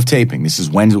time of taping, this is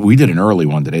Wednesday. We did an early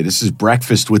one today. This is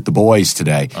breakfast with the boys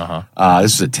today.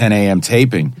 This is a 10 a.m.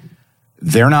 taping.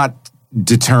 They're not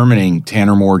determining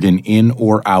Tanner Morgan in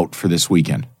or out for this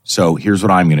weekend. So here's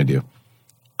what I'm going to do.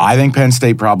 I think Penn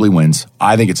State probably wins.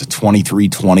 I think it's a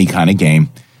 23-20 kind of game.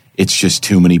 It's just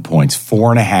too many points.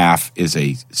 4.5 is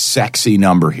a sexy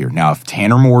number here. Now, if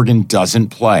Tanner Morgan doesn't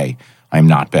play, I am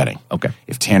not betting. Okay.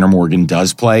 If Tanner Morgan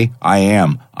does play, I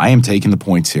am taking the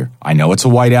points here. I know it's a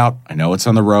whiteout. I know it's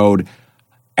on the road.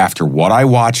 After what I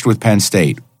watched with Penn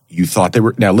State, you thought they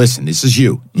were... Now, listen, this is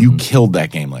you. You killed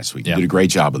that game last week. You did a great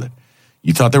job with it.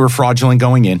 You thought they were fraudulent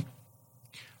going in.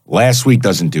 Last week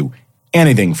doesn't do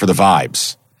anything for the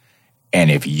vibes. And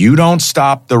if you don't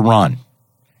stop the run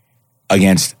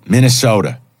against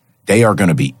Minnesota, they are going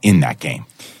to be in that game.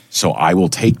 So I will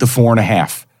take the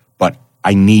 4.5, but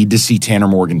I need to see Tanner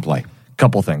Morgan play.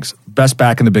 Couple things. Best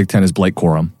back in the Big Ten is Blake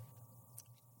Corum,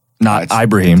 not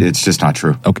Ibrahim. It's just not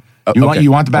true. Okay.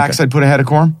 You want the backs I'd put ahead of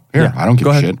Corum? Here, Yeah. I don't give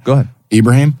a shit. Go ahead.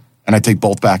 Ibrahim, and I take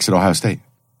both backs at Ohio State.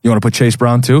 You want to put Chase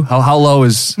Brown too? How low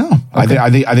is... No, okay. I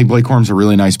think Blake Corum's a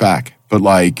really nice back. But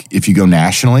like, if you go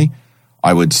nationally,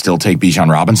 I would still take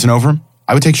Bijan Robinson over him.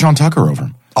 I would take Sean Tucker over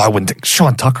him. I wouldn't take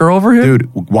Sean Tucker over here?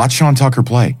 Dude, watch Sean Tucker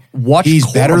play. He's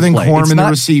better than Corum in the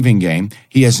receiving game.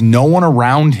 He has no one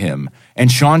around him. And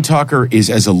Sean Tucker is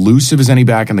as elusive as any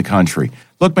back in the country.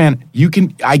 Look, man,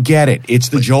 I get it. It's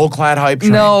the Joel Klatt hype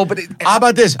train. No, but... How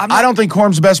about this? I don't think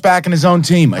Corum's the best back in his own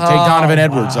team. I take Donovan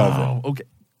Edwards over him. Okay.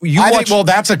 Well,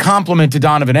 that's a compliment to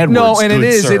Donovan Edwards. No, and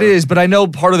it sir. is. But I know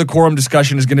part of the Corum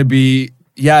discussion is going to be,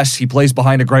 yes, he plays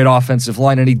behind a great offensive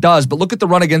line, and he does. But look at the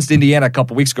run against Indiana a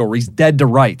couple weeks ago where he's dead to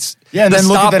rights. Yeah, and then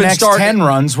look at the next 10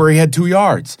 runs where he had 2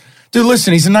 yards. Dude,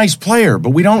 listen, he's a nice player, but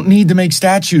we don't need to make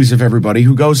statues of everybody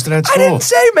who goes to that school. I didn't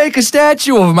say make a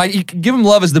statue of him. You can give him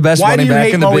love as the best running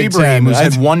back in the Big Ten. Who's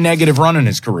had one negative run in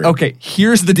his career? Okay,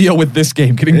 here's the deal with this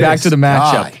game. Getting back to the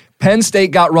matchup. Penn State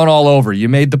got run all over. You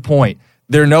made the point.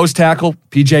 Their nose tackle,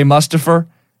 P.J. Mustipher,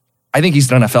 I think he's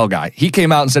an NFL guy. He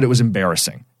came out and said it was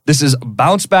embarrassing. This is a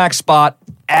bounce-back spot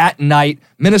at night.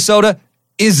 Minnesota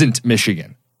isn't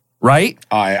Michigan, right?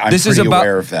 I'm pretty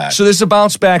aware of that. So this is a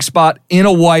bounce-back spot in a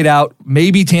whiteout.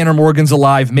 Maybe Tanner Morgan's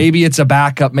alive. Maybe it's a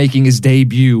backup making his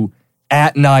debut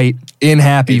at night in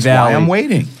Happy Valley. Why I'm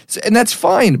waiting. And that's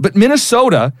fine. But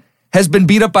Minnesota has been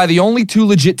beat up by the only 2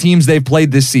 legit teams they've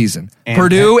played this season,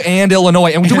 Purdue and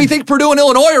Illinois. And do we think Purdue and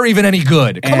Illinois are even any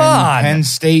good? Come on. Penn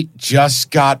State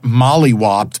just got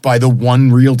mollywopped by the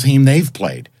one real team they've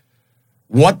played.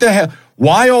 What the hell?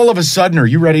 Why all of a sudden are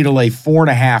you ready to lay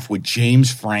 4.5 with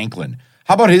James Franklin?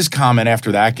 How about his comment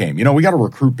after that game? We got to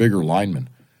recruit bigger linemen.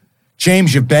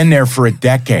 James, you've been there for a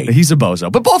decade. He's a bozo.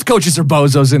 But both coaches are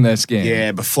bozos in this game.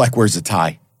 Yeah, but Fleck wears a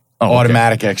tie. Oh,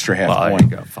 automatic extra half point.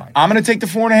 There you go. Fine. I'm going to take the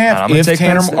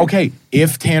 4.5.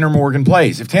 If Tanner Morgan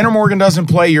plays. If Tanner Morgan doesn't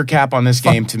play, your cap on this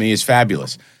game to me is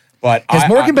fabulous. But has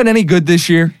Morgan been any good this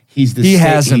year? He's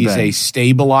a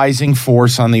stabilizing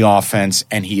force on the offense,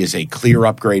 and he is a clear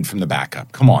upgrade from the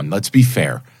backup. Come on, let's be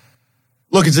fair.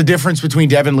 Look, it's a difference between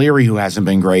Devin Leary, who hasn't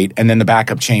been great, and then the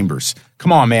backup Chambers.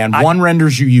 Come on, man. One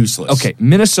renders you useless. Okay,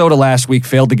 Minnesota last week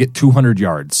failed to get 200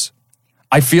 yards.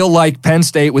 I feel like Penn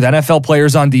State, with NFL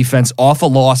players on defense, off a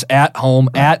loss at home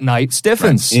at night,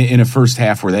 stiffens. Right. In a first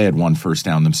half where they had 1 first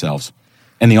down themselves.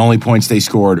 And the only points they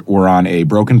scored were on a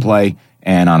broken play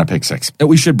and on a pick six.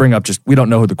 We should bring up we don't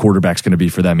know who the quarterback's going to be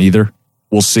for them either.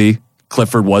 We'll see.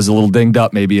 Clifford was a little dinged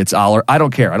up. Maybe it's Aller. I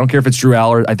don't care. I don't care if it's Drew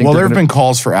Aller. I think. Well, there have been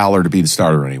calls for Aller to be the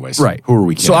starter anyways. Right. Who are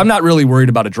we kidding? So I'm not really worried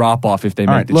about a drop-off if they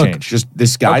make the change. Just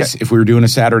this, guys, if we were doing a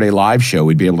Saturday live show,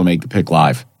 we'd be able to make the pick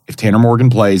live. If Tanner Morgan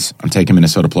plays, I'm taking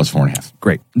Minnesota plus 4.5.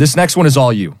 Great. This next one is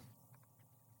all you.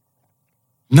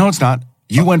 No, it's not.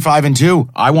 You went 5-2.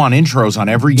 I want intros on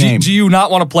every game. Do you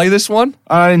not want to play this one?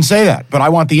 I didn't say that, but I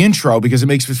want the intro because it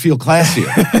makes me feel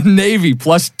classier. Navy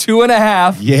plus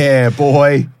 2.5. Yeah,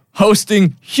 boy.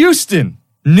 Hosting Houston,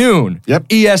 noon. Yep.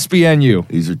 ESPNU.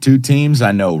 These are 2 teams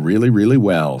I know really, really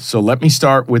well. So let me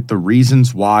start with the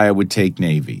reasons why I would take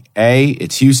Navy. A,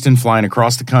 it's Houston flying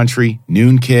across the country,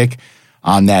 noon kick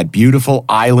on that beautiful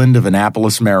island of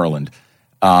Annapolis, Maryland.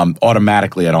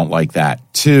 Automatically, I don't like that.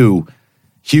 2,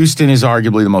 Houston is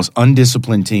arguably the most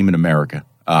undisciplined team in America.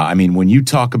 When you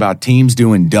talk about teams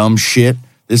doing dumb shit,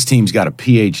 this team's got a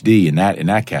PhD in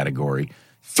that category.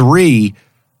 3,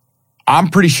 I'm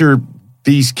pretty sure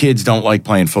these kids don't like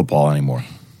playing football anymore.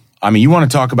 You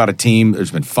want to talk about a team, there's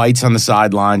been fights on the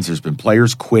sidelines, there's been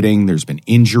players quitting, there's been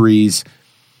injuries.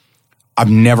 I've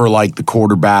never liked the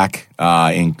quarterback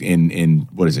in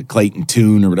what is it, Clayton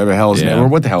Tune or whatever the hell his name, or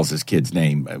what the hell is this kid's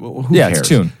name? Who cares? It's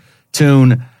Tune.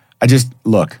 Tune.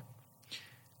 Look,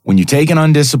 when you take an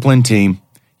undisciplined team,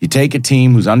 you take a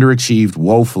team who's underachieved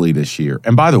woefully this year.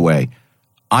 And by the way,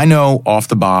 I know off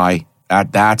the bye,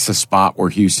 that's a spot where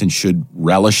Houston should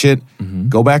relish it. Mm-hmm.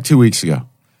 Go back 2 weeks ago.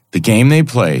 The game they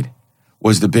played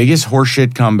was the biggest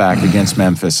horseshit comeback against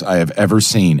Memphis I have ever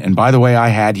seen. And by the way, I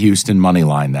had Houston money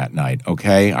line that night,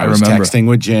 okay? I was remember. texting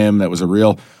with Jim. That was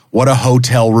what a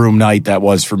hotel room night that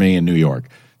was for me in New York.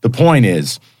 the point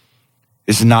is,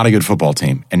 this is not a good football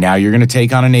team. And now you're going to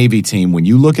take on a Navy team. When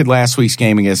you look at last week's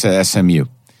game against SMU,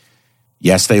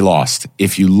 yes, they lost.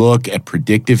 If you look at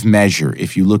predictive measure,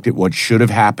 if you looked at what should have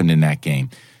happened in that game,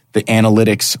 the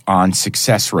analytics on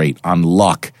success rate, on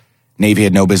luck, Navy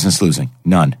had no business losing.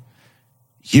 None.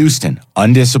 Houston,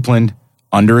 undisciplined,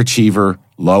 underachiever,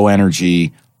 low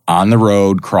energy, on the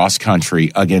road, cross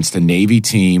country, against a Navy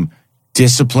team,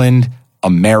 disciplined,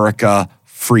 America,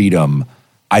 freedom.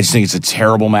 I just think it's a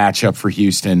terrible matchup for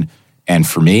Houston. And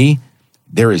for me,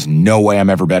 there is no way I'm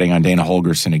ever betting on Dana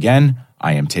Holgorsen again.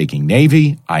 I am taking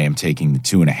Navy. I am taking the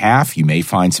 2.5. You may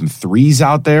find some 3s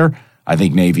out there. I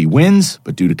think Navy wins,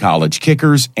 but due to college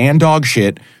kickers and dog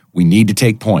shit, we need to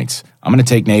take points. I'm going to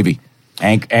take Navy.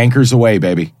 Anchors away,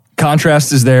 baby.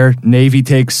 Contrast is there. Navy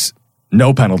takes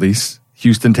no penalties.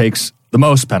 Houston takes the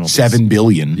most penalties. 7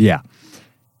 billion. Yeah.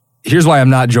 Here's why I'm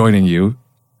not joining you.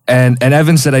 And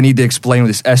Evan said I need to explain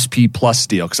this SP Plus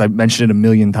deal because I mentioned it a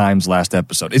million times last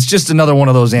episode. It's just another one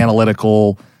of those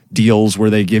analytical deals where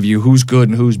they give you who's good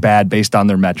and who's bad based on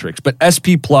their metrics. But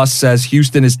SP Plus says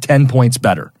Houston is 10 points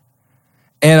better.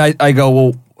 And I go,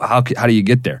 well, how do you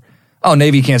get there? Oh,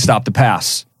 Navy can't stop the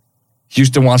pass.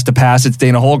 Houston wants to pass. It's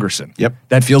Dana Holgorsen. Yep.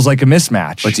 That feels like a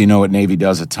mismatch. But do you know what Navy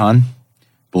does a ton?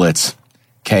 Blitz.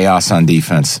 Chaos on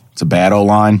defense. It's a bad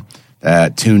O-line.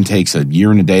 Toon takes a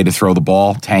year and a day to throw the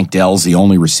ball. Tank Dell's the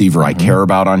only receiver I care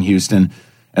about on Houston.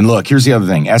 And look, here's the other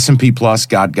thing. S&P Plus,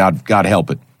 God help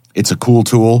it. It's a cool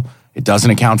tool. It doesn't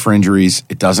account for injuries.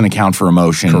 It doesn't account for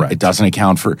emotion. Correct. It doesn't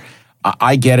account for...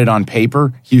 I get it on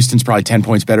paper. Houston's probably 10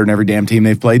 points better than every damn team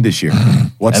they've played this year.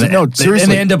 Seriously.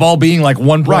 And they end up all being like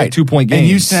 1 point, 2 point games. And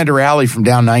Houston had to rally from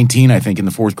down 19, I think, in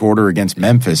the fourth quarter against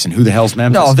Memphis. And who the hell's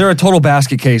Memphis? No, they're a total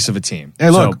basket case of a team. Hey,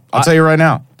 look, I'll tell you right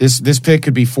now, this pick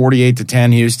could be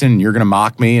 48-10 Houston. You're going to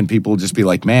mock me, and people will just be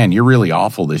like, man, you're really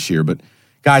awful this year. But,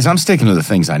 guys, I'm sticking to the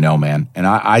things I know, man. And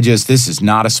this is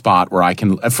not a spot where I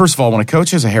can... First of all, when a coach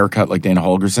has a haircut like Dana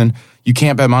Holgorsen, you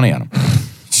can't bet money on him. You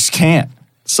just can't.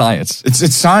 Science.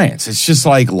 It's science. It's just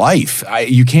like life.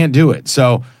 You can't do it.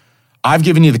 So I've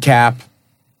given you the cap.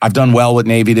 I've done well with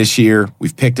Navy this year.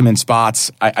 We've picked them in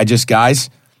spots. Guys,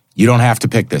 you don't have to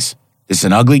pick this. This is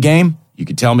an ugly game. You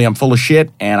could tell me I'm full of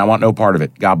shit and I want no part of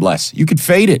it. God bless. You could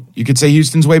fade it. You could say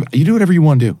Houston's way. You do whatever you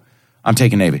want to do. I'm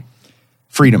taking Navy.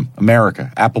 Freedom,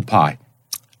 America, apple pie.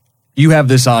 You have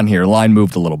this on here. Line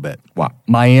moved a little bit. What?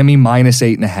 Miami minus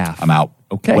 8.5. I'm out.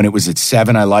 Okay. When it was at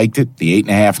 7, I liked it. The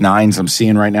 8.5, 9s I'm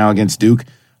seeing right now against Duke,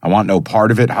 I want no part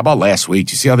of it. How about last week?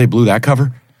 Do you see how they blew that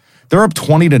cover? They're up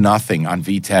 20-0 on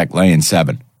VTech laying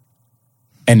 7.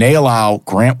 And they allow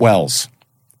Grant Wells.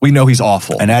 We know he's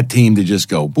awful. And that team to just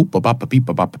go boop, bop, bop, beep,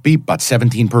 bop, bop, beep, about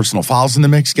 17 personal fouls in the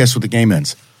mix. Guess what the game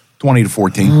ends?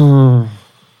 20-14.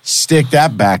 Stick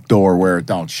that back door where it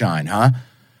don't shine, huh?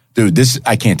 Dude,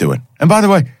 I can't do it. And by the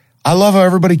way, I love how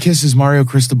everybody kisses Mario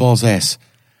Cristobal's ass.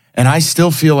 And I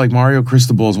still feel like Mario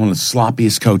Cristobal is one of the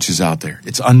sloppiest coaches out there.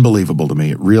 It's unbelievable to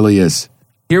me. It really is.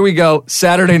 Here we go.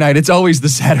 Saturday night. It's always the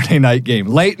Saturday night game.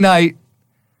 Late night,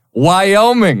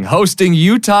 Wyoming hosting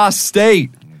Utah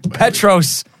State.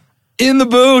 Petros in the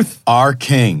booth. Our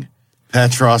king,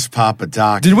 Petros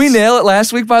Papadakis. Did we nail it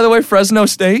last week, by the way, Fresno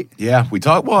State? Yeah, we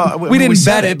talked. Well, we didn't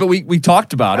bet it, but we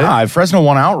talked about it. Fresno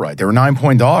won outright. They were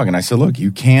 9-point dog. And I said, look,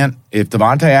 you can't, if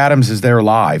Devontae Adams is there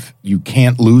live, you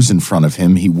can't lose in front of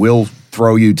him. He will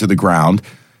throw you to the ground.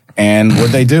 And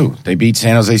what'd they do? They beat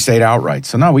San Jose State outright.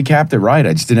 So, no, we capped it right.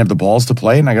 I just didn't have the balls to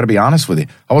play, and I got to be honest with you.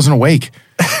 I wasn't awake.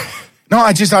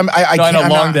 I can't.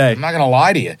 Long day. I'm not going to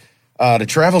lie to you. The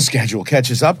travel schedule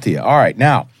catches up to you. All right,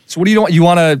 now. So what do you want? You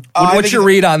want to? What's your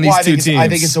read on these two teams? I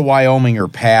think it's a Wyoming or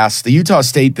pass. The Utah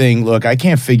State thing. Look, I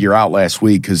can't figure out last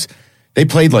week because they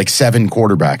played like 7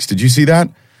 quarterbacks. Did you see that?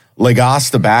 Legas,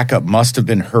 the backup, must have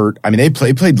been hurt. I mean,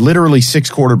 they played literally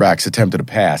 6 quarterbacks attempted a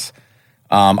pass.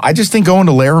 I just think going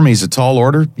to Laramie is a tall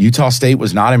order. Utah State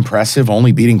was not impressive,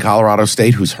 only beating Colorado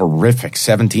State, who's horrific,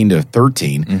 17-13.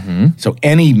 Mm-hmm. So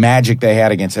any magic they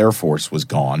had against Air Force was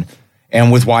gone. And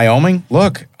with Wyoming,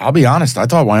 look, I'll be honest, I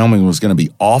thought Wyoming was going to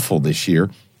be awful this year.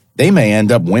 They may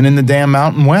end up winning the damn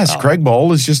Mountain West. Craig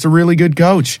Bowl is just a really good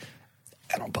coach.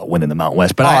 I don't know about winning the Mountain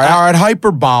West, but all right,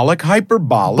 hyperbolic.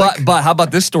 But how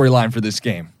about this storyline for this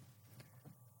game?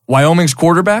 Wyoming's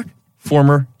quarterback,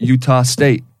 former Utah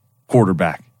State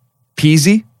quarterback.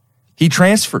 Peasy, he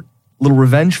transferred. Little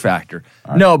revenge factor.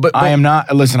 Right. No, but I am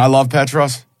not. Listen, I love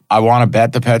Petros. I want to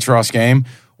bet the Petros game.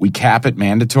 We cap it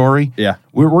mandatory. Yeah.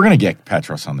 We're going to get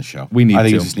Petros on the show. I think it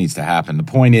just needs to happen. The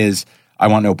point is, I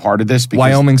want no part of this. Because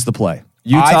Wyoming's the play.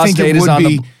 Utah State is on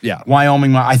the...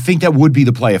 Wyoming, I think that would be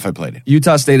the play if I played it.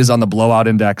 Utah State is on the blowout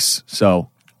index, so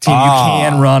Team you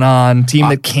can run on. Team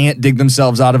that can't dig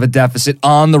themselves out of a deficit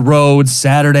on the road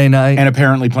Saturday night. And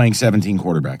apparently playing 17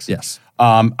 quarterbacks. Yes.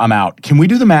 I'm out. Can we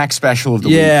do the Mac special of the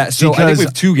week? Yeah, so I think we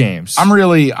have 2 games.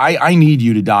 I need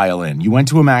you to dial in. You went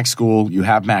to a Mac school. You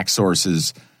have Mac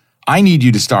sources. I need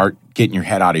you to start getting your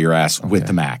head out of your ass with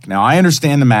the Mac. Now, I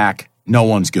understand the Mac. No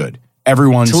one's good.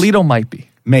 Toledo might be.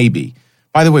 Maybe.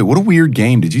 By the way, what a weird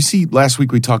game. Did you see last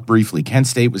week we talked briefly? Kent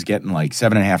State was getting like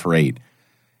 7.5 or 8.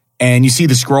 And you see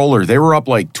the scroller. They were up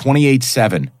like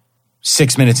 28-7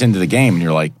 6 minutes into the game. And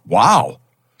you're like, wow.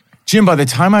 Jim, by the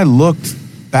time I looked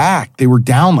back, they were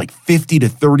down like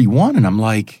 50-31. And I'm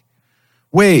like,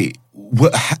 wait,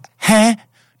 what? Huh?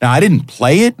 Now, I didn't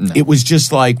play it. No. It was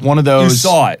just like one of those. You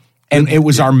saw it. And it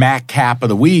was our Mac cap of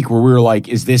the week where we were like,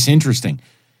 is this interesting?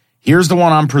 Here's the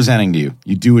one I'm presenting to you.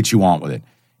 You do what you want with it.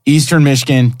 Eastern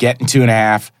Michigan, getting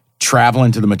 2.5,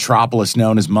 traveling to the metropolis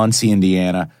known as Muncie,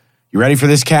 Indiana. You ready for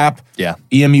this, Cap? Yeah.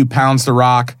 EMU pounds the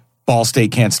rock. Ball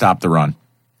State can't stop the run.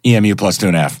 EMU plus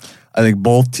 2.5. I think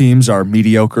both teams are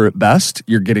mediocre at best.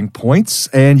 You're getting points,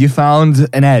 and you found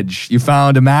an edge. You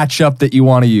found a matchup that you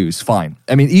want to use. Fine.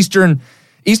 I mean, Eastern's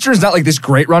not like this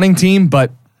great running team,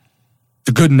 but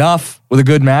they're good enough with a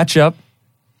good matchup.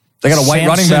 They got a white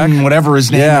running back. Whatever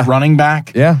his name, yeah. Running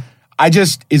back. Yeah.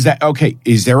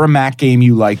 Is there a Mac game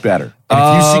you like better? And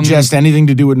if you suggest anything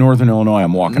to do with Northern Illinois,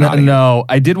 I'm walking out of here. No,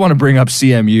 I did want to bring up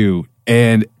CMU,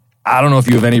 and I don't know if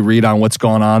you have any read on what's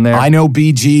going on there. I know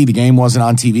BG, the game wasn't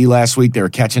on TV last week. They were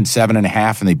catching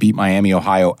 7.5, and they beat Miami,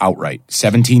 Ohio outright.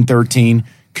 17-13,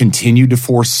 continued to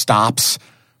force stops.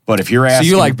 But if you're asking...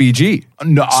 So you like BG?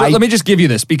 No, let me just give you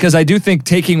this, because I do think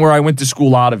taking where I went to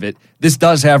school out of it, this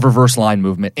does have reverse line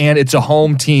movement, and it's a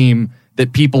home team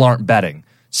that people aren't betting.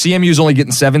 CMU's only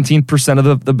getting 17%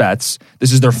 of the bets.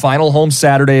 This is their final home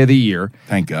Saturday of the year.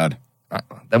 Thank God.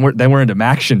 Then we're into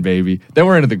Maction, baby. Then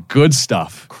we're into the good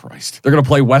stuff. Christ. They're going to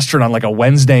play Western on like a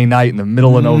Wednesday night in the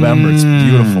middle of November. It's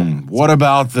beautiful. What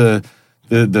about the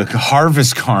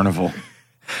Harvest Carnival?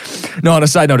 No, on a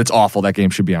side note, it's awful. That game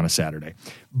should be on a Saturday.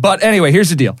 But anyway, here's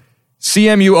the deal.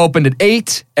 CMU opened at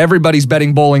 8. Everybody's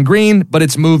betting Bowling Green, but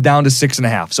it's moved down to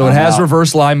 6.5. So it has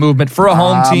reverse line movement for a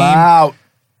home team. Out.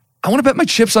 I want to bet my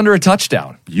chips under a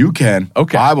touchdown. You can.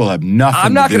 Okay. I will have nothing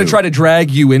I'm not going to try to drag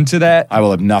you into that. I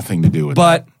will have nothing to do with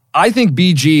that. But I think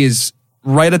BG is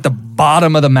right at the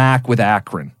bottom of the MAC with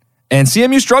Akron. And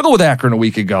CMU struggled with Akron a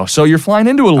week ago, so you're flying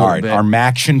into it a little bit. Our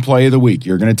Maction play of the week.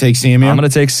 You're going to take CMU? I'm going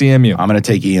to take CMU. I'm going to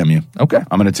take EMU. Okay.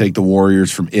 I'm going to take the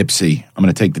Warriors from Ipsy. I'm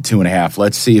going to take the 2.5.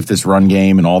 Let's see if this run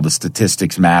game and all the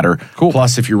statistics matter. Cool.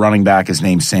 Plus, if your running back is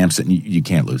named Sampson, you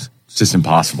can't lose. It's just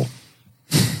impossible.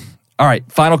 All right,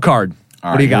 final card.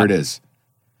 All what do you got? Here it is.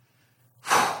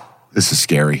 This is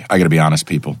scary. I got to be honest,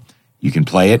 people. You can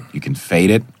play it. You can fade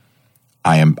it.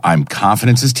 I'm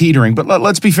confidence is teetering, but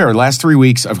let's be fair. Last 3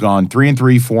 weeks, I've gone 3-3,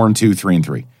 4-2,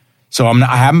 3-3. So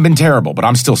I haven't been terrible, but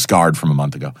I'm still scarred from a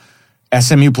month ago.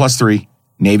 SMU plus 3,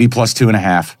 Navy plus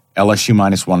 2.5, LSU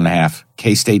minus 1.5,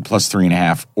 K-State plus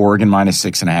 3.5, Oregon minus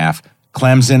 6.5,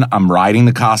 Clemson. I'm riding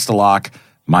the Costa lock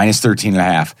minus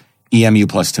 13.5, EMU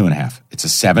plus 2.5. It's a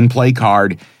 7-play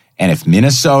card. And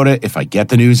if I get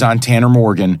the news on Tanner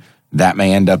Morgan, that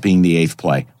may end up being the 8th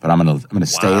play. But I'm gonna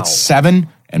stay at 7.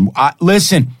 And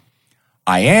listen,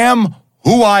 I am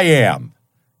who I am.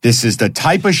 This is the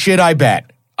type of shit I bet.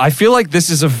 I feel like this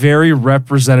is a very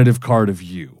representative card of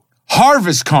you.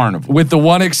 Harvest Carnival. With the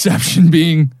one exception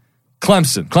being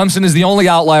Clemson. Clemson is the only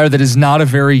outlier that is not a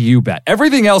very you bet.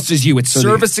 Everything else is you. It's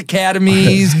service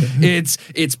academies.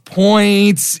 it's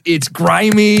points. It's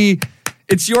grimy.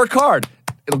 It's your card.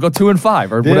 It'll go 2 and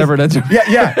 5 or whatever it is.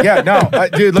 Yeah. No,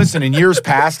 dude, listen. In years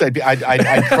past,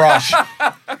 I'd crush.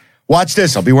 Watch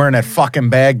this. I'll be wearing that fucking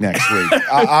bag next week.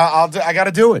 I got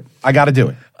to do it. I got to do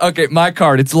it. Okay, my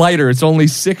card. It's lighter. It's only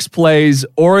 6 plays.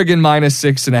 Oregon minus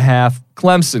 6.5.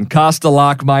 Clemson, Costa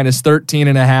lock minus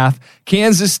 13.5.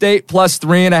 Kansas State plus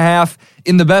 3.5.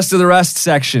 In the best of the rest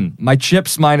section, my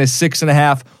chips minus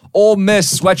 6.5. Ole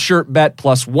Miss sweatshirt bet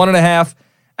plus 1.5.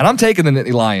 And I'm taking the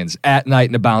Nittany Lions at night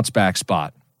in a bounce back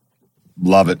spot.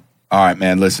 Love it. All right,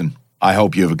 man. Listen, I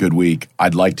hope you have a good week.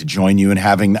 I'd like to join you in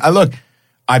having. Look,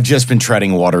 I've just been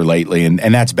treading water lately, and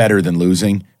that's better than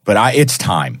losing. But it's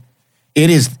time.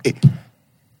 I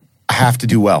have to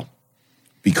do well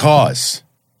because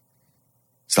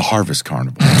it's the Harvest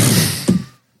Carnival.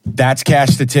 That's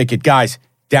Cash the Ticket. Guys,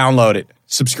 download it.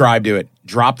 Subscribe to it.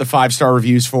 Drop the 5-star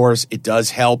reviews for us. It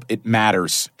does help. It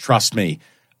matters. Trust me.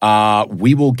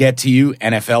 We will get to you.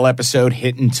 NFL episode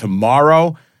hitting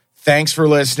tomorrow. Thanks for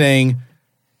listening.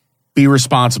 Be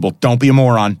responsible. Don't be a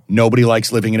moron. Nobody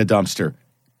likes living in a dumpster.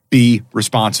 Be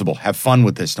responsible. Have fun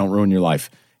with this. Don't ruin your life.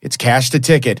 It's Cash the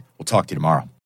Ticket. We'll talk to you tomorrow.